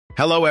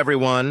Hello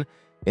everyone!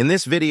 In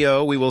this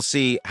video, we will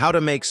see how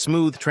to make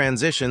smooth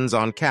transitions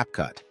on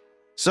Capcut.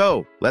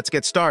 So, let's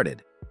get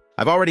started.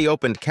 I've already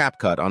opened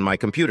Capcut on my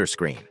computer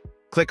screen.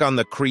 Click on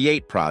the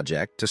Create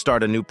project to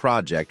start a new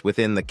project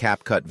within the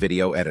Capcut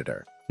video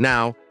editor.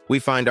 Now, we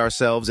find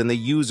ourselves in the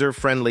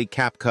user-friendly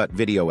Capcut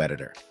video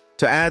editor.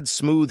 To add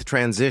smooth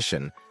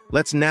transition,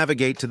 let's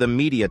navigate to the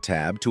Media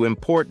tab to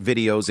import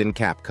videos in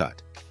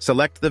Capcut.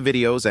 Select the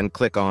videos and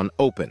click on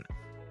Open.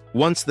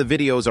 Once the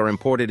videos are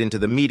imported into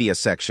the Media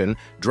section,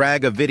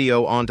 drag a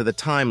video onto the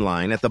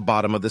timeline at the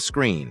bottom of the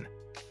screen.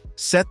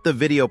 Set the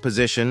video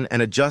position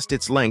and adjust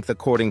its length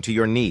according to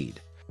your need.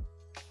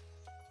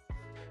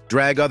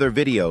 Drag other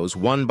videos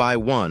one by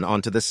one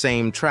onto the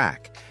same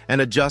track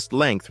and adjust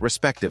length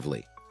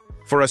respectively.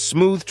 For a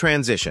smooth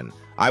transition,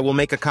 I will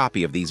make a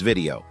copy of these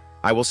video.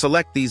 I will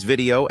select these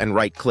video and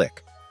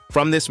right-click.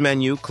 From this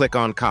menu, click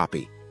on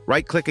Copy.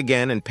 Right-click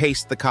again and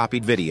paste the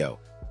copied video.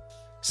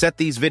 Set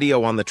these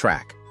video on the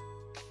track.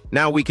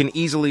 Now we can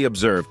easily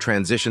observe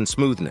transition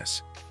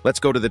smoothness. Let's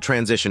go to the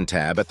Transition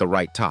tab at the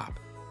right top.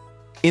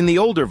 In the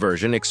older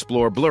version,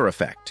 explore Blur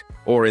Effect,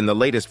 or in the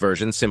latest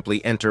version,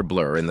 simply enter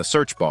Blur in the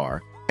search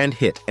bar and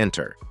hit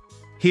Enter.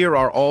 Here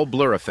are all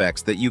blur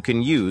effects that you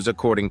can use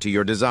according to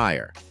your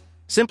desire.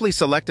 Simply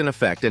select an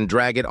effect and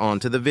drag it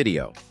onto the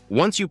video.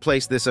 Once you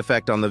place this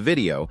effect on the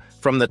video,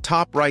 from the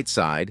top right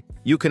side,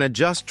 you can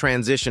adjust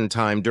transition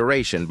time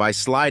duration by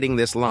sliding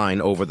this line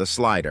over the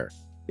slider.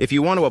 If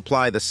you want to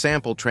apply the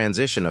sample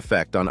transition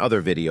effect on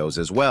other videos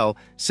as well,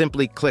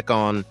 simply click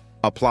on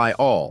Apply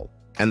All,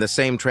 and the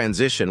same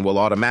transition will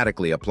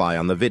automatically apply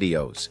on the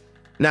videos.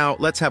 Now,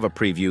 let's have a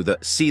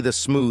preview see the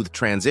smooth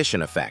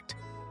transition effect.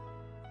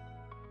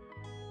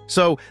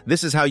 So,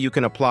 this is how you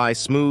can apply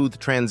smooth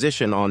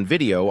transition on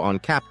video on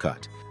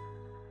Capcut.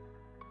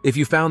 If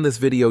you found this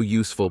video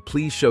useful,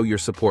 please show your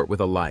support with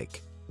a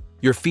like.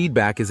 Your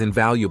feedback is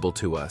invaluable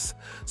to us,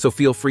 so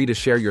feel free to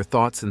share your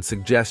thoughts and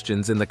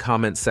suggestions in the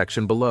comments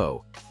section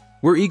below.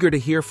 We're eager to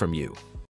hear from you.